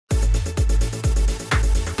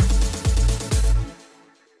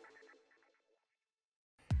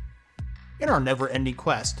in our never-ending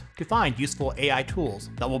quest to find useful AI tools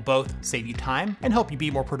that will both save you time and help you be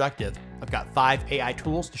more productive. I've got 5 AI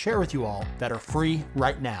tools to share with you all that are free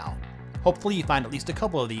right now. Hopefully you find at least a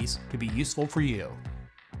couple of these to be useful for you.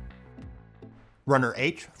 Runner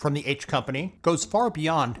H from the H Company goes far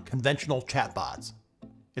beyond conventional chatbots.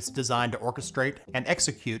 It's designed to orchestrate and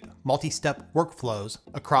execute multi-step workflows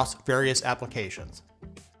across various applications.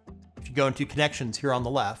 If you go into Connections here on the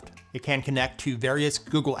left, it can connect to various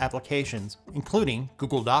Google applications, including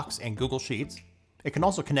Google Docs and Google Sheets. It can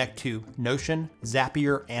also connect to Notion,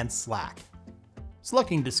 Zapier, and Slack.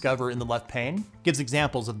 Selecting Discover in the left pane gives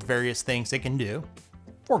examples of the various things it can do.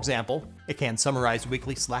 For example, it can summarize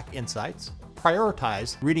weekly Slack insights,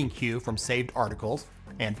 prioritize reading queue from saved articles,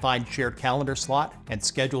 and find shared calendar slot and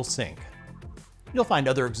schedule sync. You'll find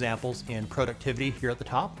other examples in Productivity here at the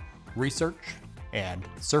top, Research, and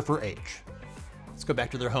Surfer H. Let's go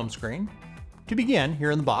back to their home screen. To begin,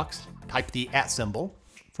 here in the box, type the @ symbol.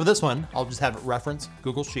 For this one, I'll just have it reference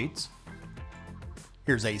Google Sheets.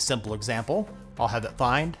 Here's a simple example. I'll have it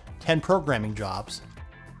find 10 programming jobs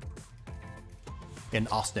in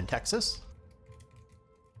Austin, Texas,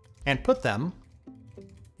 and put them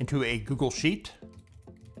into a Google Sheet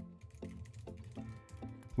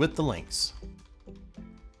with the links.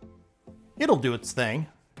 It'll do its thing.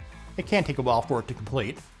 It can take a while for it to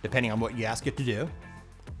complete, depending on what you ask it to do.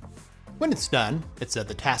 When it's done, it said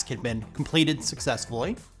the task had been completed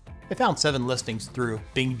successfully. It found 7 listings through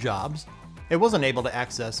Bing Jobs. It wasn't able to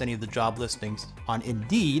access any of the job listings on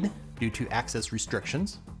Indeed due to access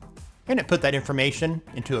restrictions. And it put that information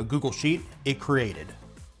into a Google Sheet it created.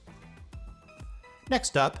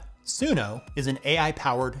 Next up, Suno is an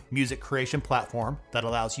AI-powered music creation platform that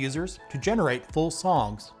allows users to generate full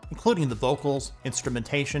songs, including the vocals,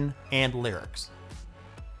 instrumentation, and lyrics.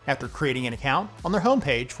 After creating an account, on their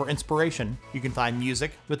homepage for inspiration, you can find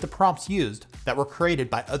music with the prompts used that were created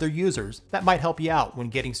by other users that might help you out when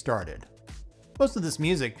getting started. Most of this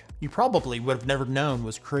music you probably would have never known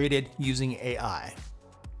was created using AI.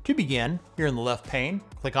 To begin, here in the left pane,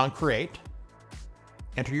 click on Create,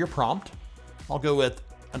 enter your prompt. I'll go with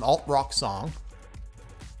an alt-rock song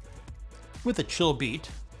with a chill beat,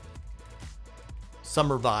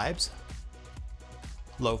 summer vibes,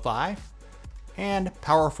 lo-fi, and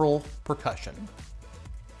powerful percussion.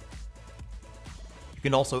 You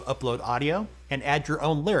can also upload audio and add your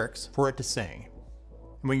own lyrics for it to sing.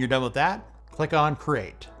 And when you're done with that, click on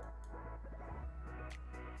Create.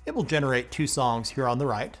 It will generate 2 songs here on the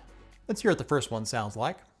right. Let's hear what the first one sounds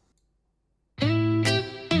like.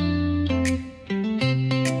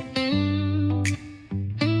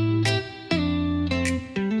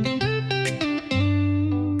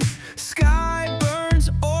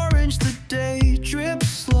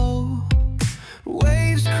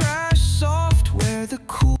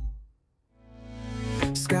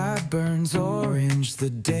 Burns orange, the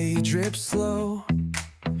day drips slow.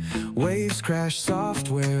 Waves crash soft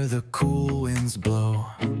where the cool winds blow.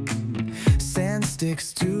 Sand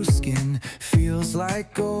sticks to skin, feels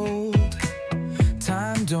like gold.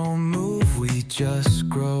 Time don't move, we just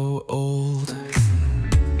grow old.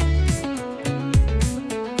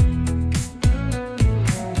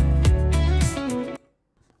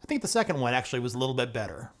 I think the second one actually was a little bit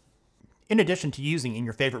better. In addition to using in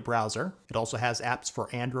your favorite browser, it also has apps for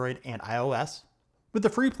Android and iOS. With the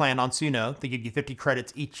free plan on Suno, they give you 50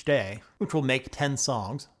 credits each day, which will make 10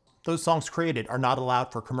 songs. Those songs created are not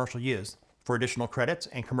allowed for commercial use. For additional credits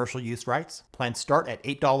and commercial use rights, plans start at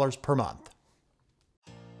 $8 per month.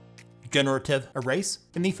 Generative Erase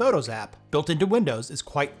in the Photos app, built into Windows, is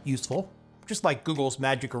quite useful. Just like Google's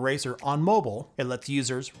Magic Eraser on mobile, it lets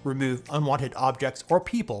users remove unwanted objects or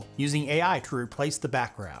people using AI to replace the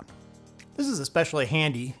background. This is especially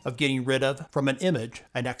handy of getting rid of from an image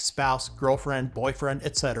an ex-spouse, girlfriend, boyfriend,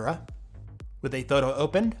 etc. With a photo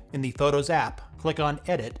opened in the Photos app, click on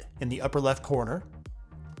Edit in the upper left corner.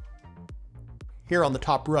 Here on the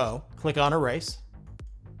top row, click on Erase.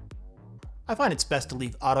 I find it's best to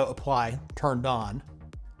leave Auto Apply turned on.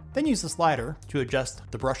 Then use the slider to adjust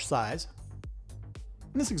the brush size.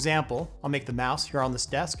 In this example, I'll make the mouse here on this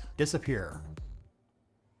desk disappear.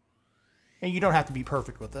 And you don't have to be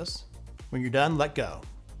perfect with this. When you're done, let go.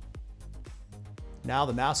 Now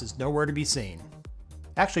the mouse is nowhere to be seen.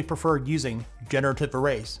 I actually prefer using Generative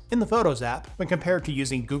Erase in the Photos app when compared to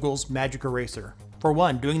using Google's Magic Eraser. For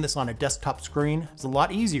one, doing this on a desktop screen is a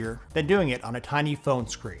lot easier than doing it on a tiny phone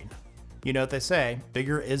screen. You know what they say,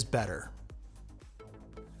 bigger is better.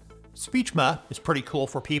 Speechma is pretty cool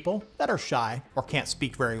for people that are shy or can't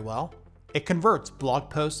speak very well. It converts blog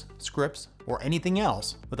posts, scripts, or anything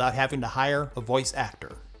else without having to hire a voice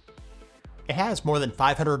actor. It has more than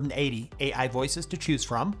 580 AI voices to choose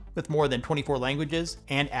from, with more than 24 languages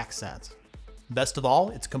and accents. Best of all,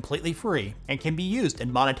 it's completely free and can be used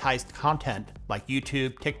in monetized content like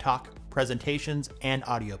YouTube, TikTok, presentations, and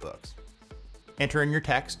audiobooks. Enter in your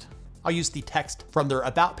text. I'll use the text from their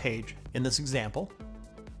About page in this example.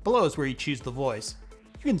 Below is where you choose the voice.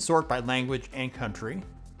 You can sort by language and country.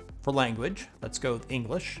 For language, let's go with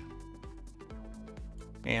English.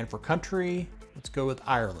 And for country, let's go with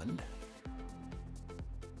Ireland.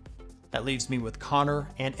 That leaves me with Connor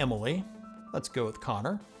and Emily. Let's go with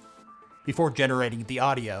Connor. Before generating the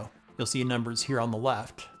audio, you'll see numbers here on the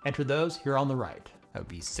left. Enter those here on the right. That would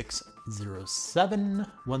be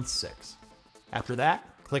 60716. After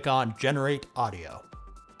that, click on Generate Audio.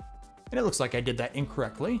 And it looks like I did that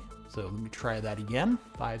incorrectly, so let me try that again.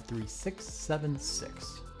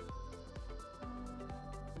 53676.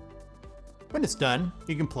 When it's done,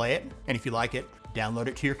 you can play it, and if you like it, download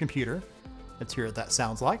it to your computer. Let's hear what that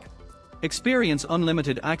sounds like. Experience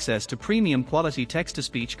unlimited access to premium quality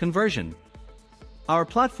text-to-speech conversion. Our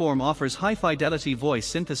platform offers high-fidelity voice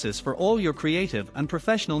synthesis for all your creative and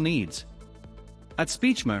professional needs. At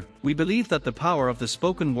Speechma, we believe that the power of the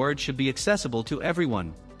spoken word should be accessible to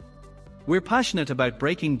everyone. We're passionate about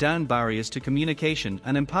breaking down barriers to communication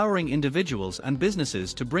and empowering individuals and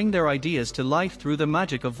businesses to bring their ideas to life through the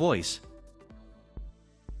magic of voice.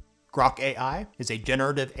 Grok AI is a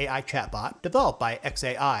generative AI chatbot developed by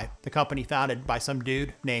xAI, the company founded by some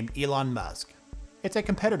dude named Elon Musk. It's a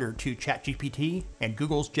competitor to ChatGPT and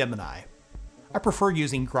Google's Gemini. I prefer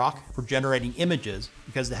using Grok for generating images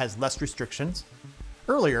because it has less restrictions.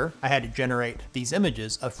 Earlier, I had to generate these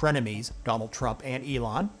images of frenemies, Donald Trump and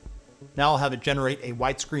Elon. Now I'll have it generate a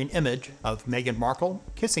widescreen image of Meghan Markle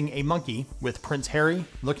kissing a monkey with Prince Harry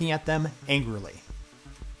looking at them angrily.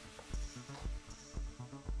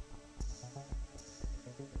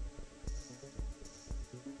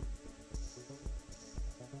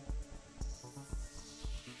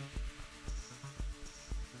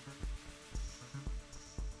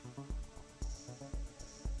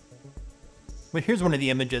 But here's one of the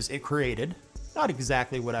images it created. Not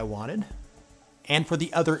exactly what I wanted. And for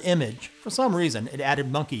the other image, for some reason, it added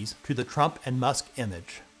monkeys to the Trump and Musk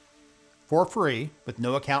image. For free, with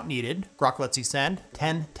no account needed, Grok lets you send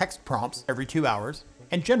 10 text prompts every 2 hours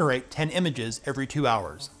and generate 10 images every 2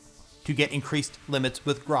 hours. To get increased limits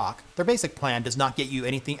with Grok, their basic plan does not get you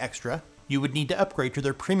anything extra. You would need to upgrade to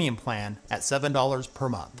their premium plan at $7 per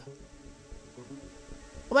month.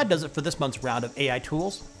 Well, that does it for this month's round of AI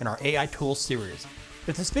tools in our AI Tools series.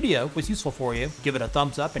 If this video was useful for you, give it a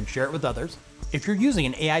thumbs up and share it with others. If you're using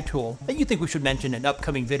an AI tool that you think we should mention in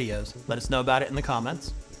upcoming videos, let us know about it in the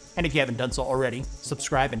comments. And if you haven't done so already,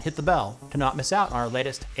 subscribe and hit the bell to not miss out on our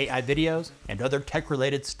latest AI videos and other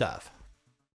tech-related stuff.